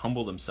 They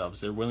humble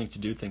themselves. They're willing to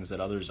do things that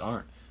others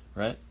aren't,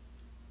 right?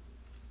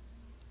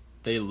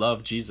 They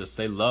love Jesus.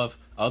 They love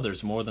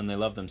others more than they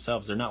love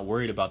themselves. They're not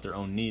worried about their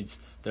own needs.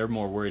 They're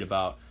more worried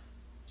about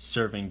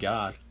serving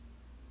God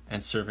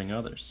and serving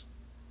others.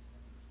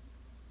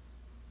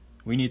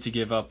 We need to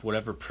give up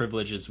whatever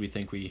privileges we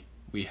think we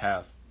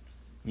have.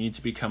 We need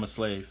to become a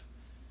slave.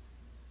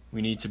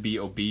 We need to be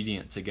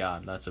obedient to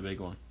God. That's a big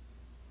one.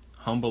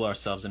 Humble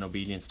ourselves in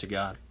obedience to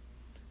God.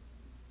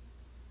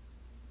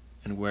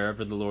 And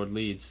wherever the Lord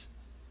leads,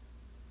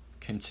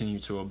 continue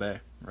to obey,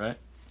 right?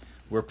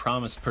 We're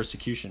promised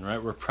persecution,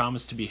 right? We're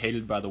promised to be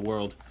hated by the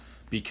world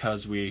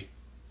because we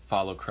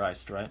follow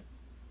Christ, right?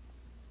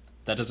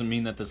 That doesn't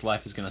mean that this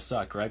life is going to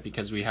suck, right?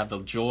 Because we have the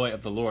joy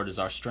of the Lord as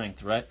our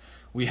strength, right?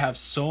 We have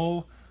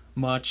so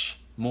much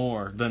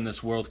more than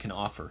this world can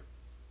offer,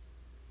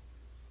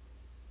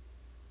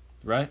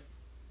 right?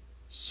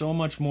 So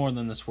much more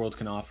than this world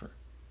can offer.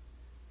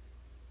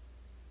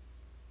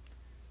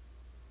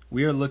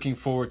 We are looking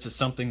forward to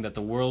something that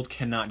the world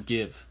cannot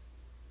give.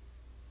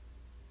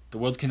 The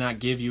world cannot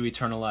give you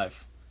eternal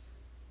life.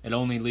 It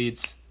only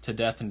leads to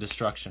death and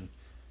destruction.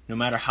 No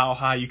matter how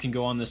high you can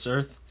go on this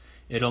earth,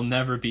 it'll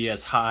never be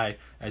as high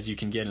as you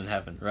can get in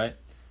heaven, right?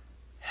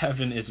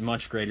 Heaven is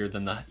much greater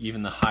than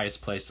even the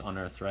highest place on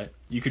earth, right?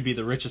 You could be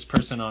the richest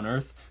person on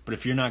earth, but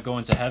if you're not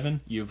going to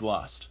heaven, you've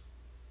lost.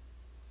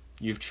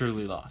 You've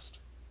truly lost.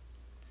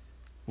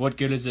 What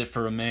good is it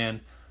for a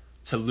man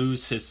to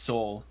lose his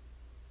soul,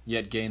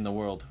 yet gain the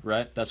world,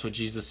 right? That's what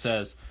Jesus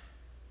says.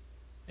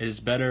 It is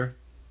better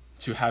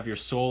to have your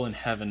soul in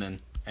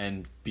heaven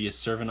and be a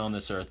servant on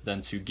this earth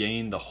than to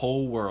gain the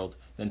whole world,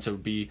 than to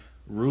be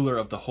ruler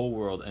of the whole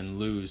world and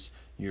lose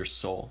your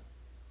soul.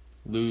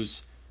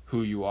 Lose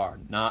who you are,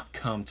 not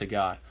come to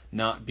God,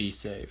 not be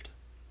saved.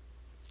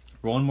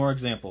 One more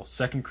example,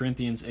 2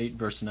 Corinthians 8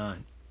 verse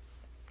 9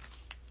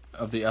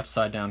 of the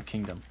upside down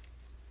kingdom.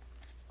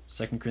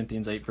 2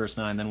 Corinthians 8 verse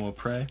 9, then we'll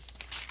pray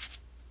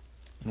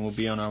and we'll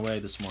be on our way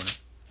this morning.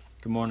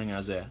 Good morning,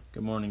 Isaiah.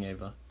 Good morning,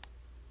 Ava.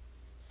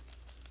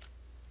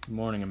 Good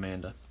morning,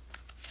 Amanda.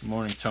 Good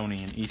morning,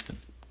 Tony and Ethan.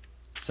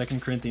 2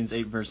 Corinthians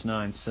 8 verse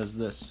 9 says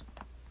this: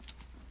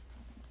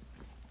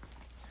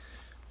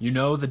 You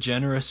know the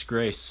generous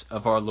grace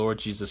of our Lord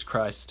Jesus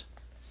Christ.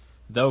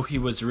 Though he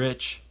was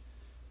rich,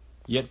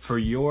 yet for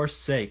your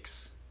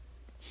sakes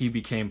he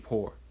became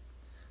poor,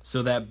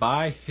 so that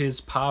by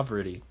his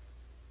poverty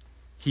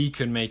he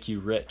could make you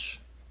rich.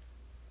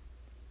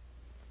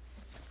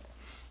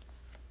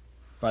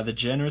 By the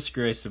generous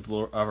grace of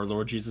our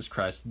Lord Jesus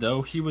Christ,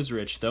 though he was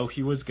rich, though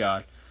he was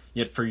God,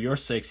 yet for your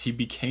sakes he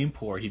became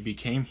poor, he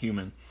became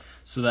human,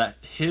 so that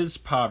his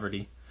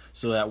poverty,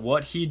 so that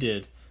what he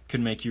did could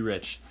make you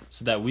rich,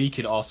 so that we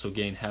could also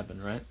gain heaven,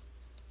 right?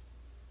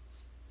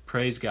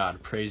 Praise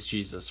God, praise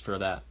Jesus for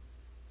that.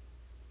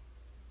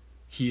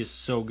 He is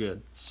so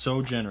good,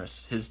 so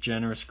generous, his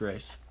generous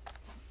grace.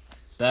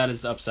 That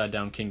is the upside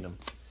down kingdom.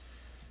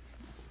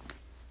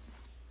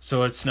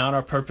 So it's not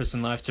our purpose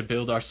in life to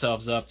build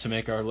ourselves up, to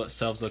make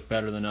ourselves look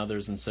better than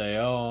others and say,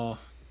 oh,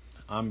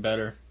 I'm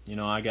better,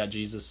 I got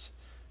Jesus.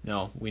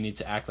 No, we need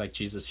to act like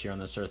Jesus here on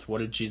this earth. What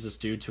did Jesus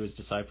do to his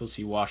disciples?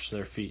 He washed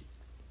their feet.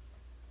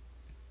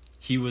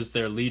 He was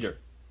their leader.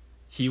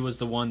 He was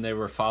the one they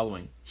were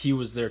following. He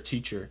was their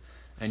teacher,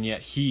 and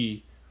yet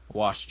he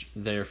washed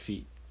their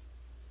feet.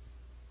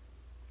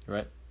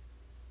 Right?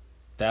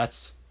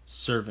 That's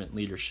servant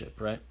leadership,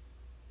 right?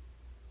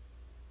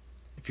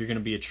 If you're going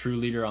to be a true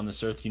leader on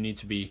this earth, you need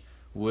to be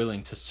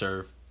willing to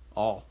serve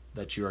all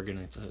that you are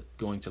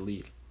going to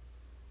lead.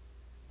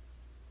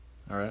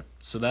 All right?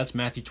 So that's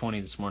Matthew 20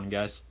 this morning,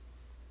 guys.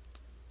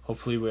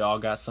 Hopefully we all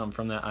got something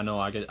from that. I know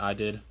I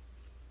did.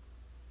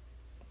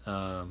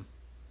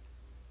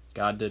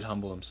 God did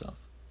humble himself.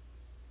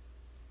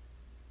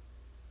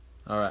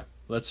 All right,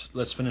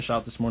 let's finish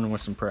out this morning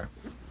with some prayer.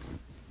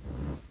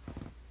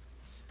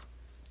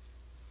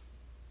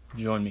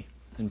 Join me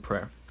in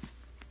prayer.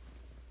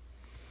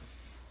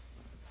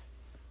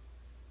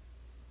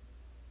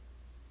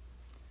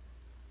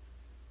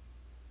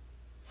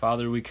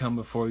 Father, we come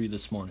before you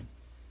this morning,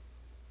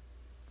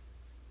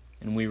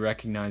 and we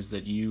recognize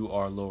that you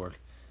are Lord,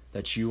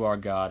 that you are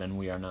God and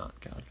we are not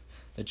God,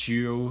 that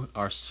you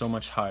are so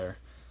much higher,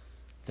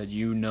 that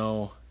you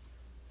know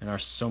and are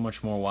so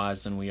much more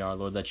wise than we are,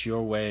 Lord, that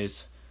your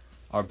ways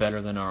are better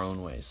than our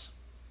own ways,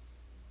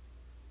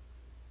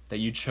 that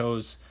you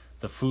chose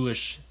the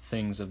foolish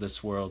things of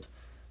this world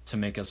to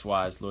make us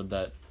wise, Lord,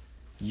 that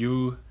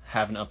you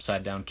have an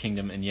upside down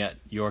kingdom, and yet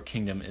your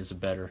kingdom is a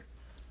better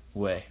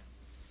way.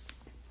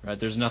 Right?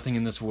 There's nothing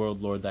in this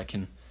world, Lord, that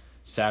can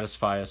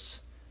satisfy us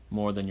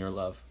more than your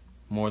love,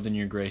 more than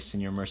your grace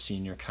and your mercy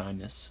and your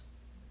kindness.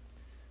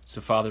 So,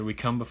 Father, we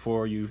come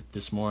before you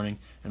this morning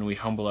and we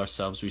humble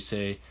ourselves. We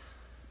say,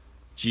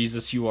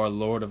 Jesus, you are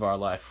Lord of our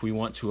life. We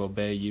want to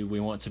obey you. We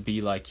want to be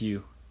like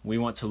you. We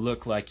want to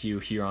look like you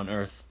here on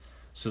earth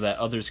so that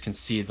others can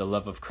see the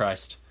love of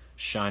Christ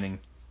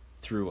shining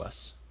through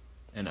us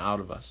and out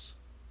of us.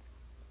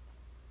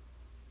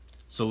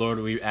 So Lord,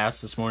 we ask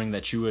this morning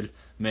that you would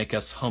make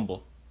us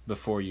humble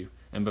before you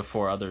and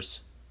before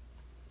others.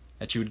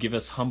 That you would give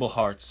us humble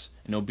hearts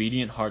and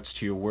obedient hearts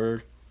to your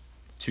word,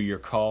 to your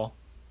call.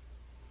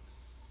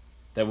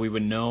 That we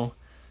would know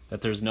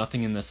that there's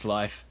nothing in this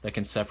life that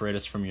can separate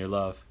us from your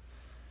love.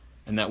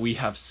 And that we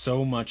have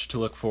so much to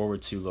look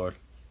forward to, Lord.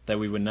 That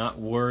we would not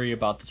worry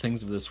about the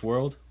things of this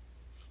world.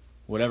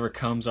 Whatever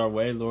comes our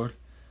way, Lord,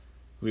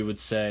 we would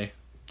say,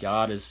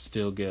 God is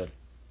still good.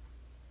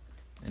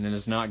 And it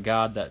is not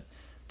God that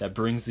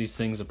brings these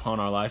things upon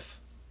our life.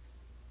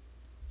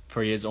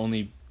 For he has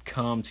only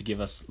come to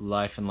give us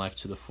life and life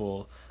to the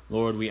full.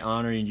 Lord, we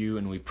honor you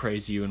and we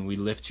praise you and we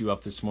lift you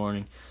up this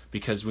morning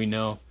because we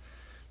know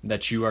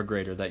that you are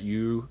greater, that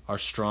you are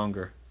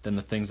stronger than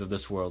the things of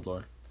this world,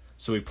 Lord.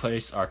 So we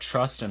place our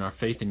trust and our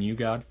faith in you,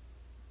 God.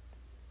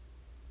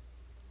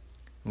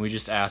 And we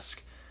just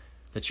ask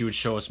that you would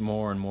show us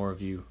more and more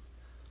of you.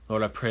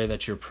 Lord, I pray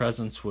that your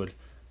presence would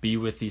be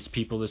with these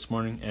people this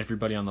morning,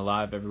 everybody on the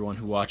live, everyone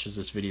who watches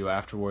this video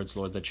afterwards,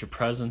 Lord, that your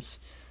presence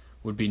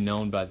would be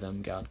known by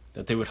them, God,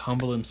 that they would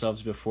humble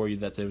themselves before you,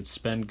 that they would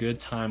spend good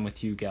time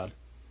with you, God,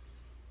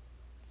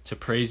 to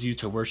praise you,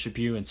 to worship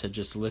you, and to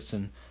just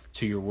listen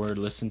to your word,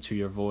 listen to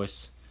your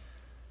voice,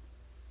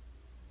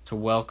 to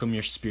welcome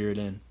your spirit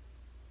in.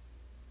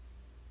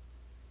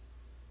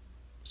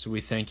 So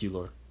we thank you,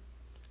 Lord.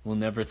 We'll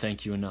never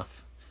thank you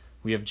enough.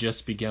 We have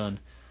just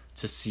begun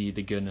to see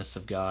the goodness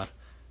of God,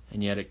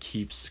 and yet it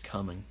keeps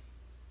coming.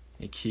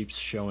 It keeps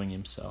showing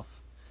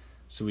himself.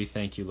 So we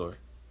thank you, Lord,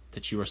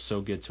 that you are so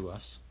good to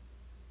us.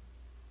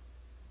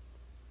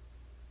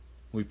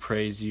 We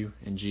praise you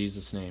in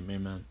Jesus' name.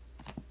 Amen.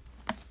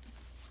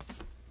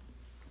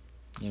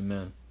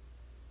 Amen.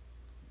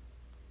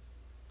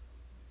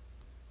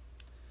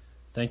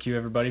 Thank you,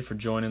 everybody, for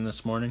joining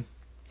this morning.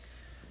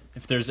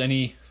 If there's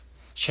any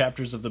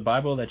chapters of the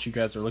Bible that you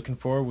guys are looking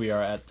for, we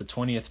are at the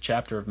 20th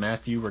chapter of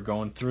Matthew. We're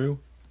going through.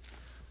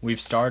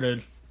 We've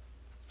started,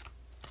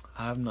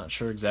 I'm not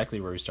sure exactly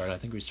where we started. I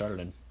think we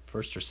started in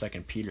 1st or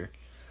 2nd Peter.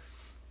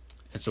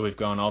 And so we've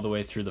gone all the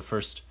way through the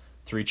first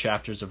 3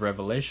 chapters of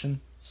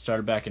Revelation.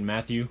 Started back in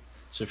Matthew.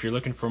 So if you're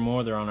looking for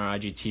more, they're on our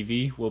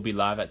IGTV. We'll be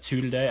live at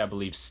 2 today. I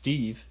believe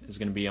Steve is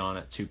going to be on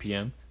at 2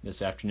 p.m.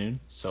 this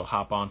afternoon. So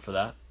hop on for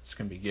that. It's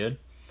going to be good.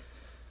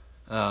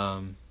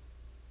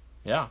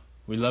 Yeah.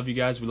 We love you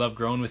guys. We love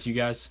growing with you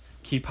guys.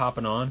 Keep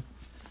hopping on.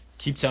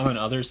 Keep telling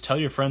others. Tell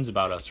your friends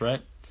about us,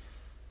 right?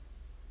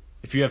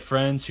 If you have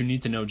friends who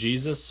need to know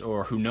Jesus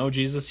or who know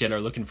Jesus yet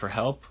are looking for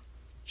help,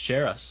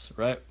 share us,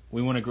 right?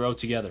 We want to grow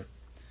together.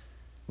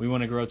 We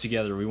want to grow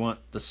together. We want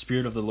the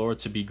Spirit of the Lord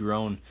to be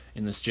grown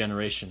in this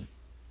generation,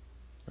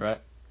 right?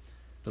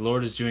 The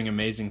Lord is doing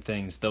amazing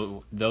things.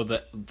 Though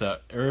the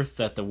earth,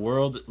 that the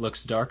world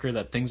looks darker,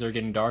 that things are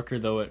getting darker,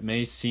 though it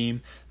may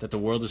seem that the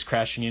world is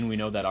crashing in, we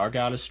know that our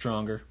God is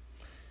stronger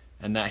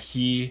and that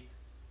he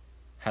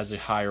has a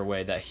higher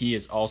way, that he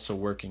is also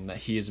working, that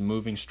he is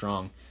moving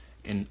strong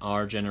in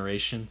our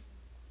generation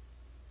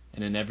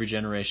and in every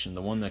generation,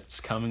 the one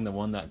that's coming, the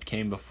one that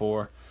came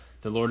before.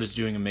 The Lord is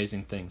doing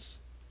amazing things.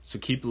 So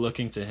keep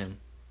looking to him.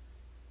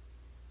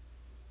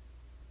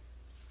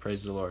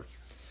 Praise the Lord.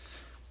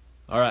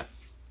 All right.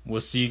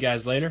 We'll see you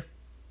guys later.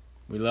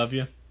 We love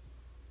you.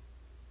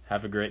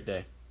 Have a great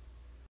day.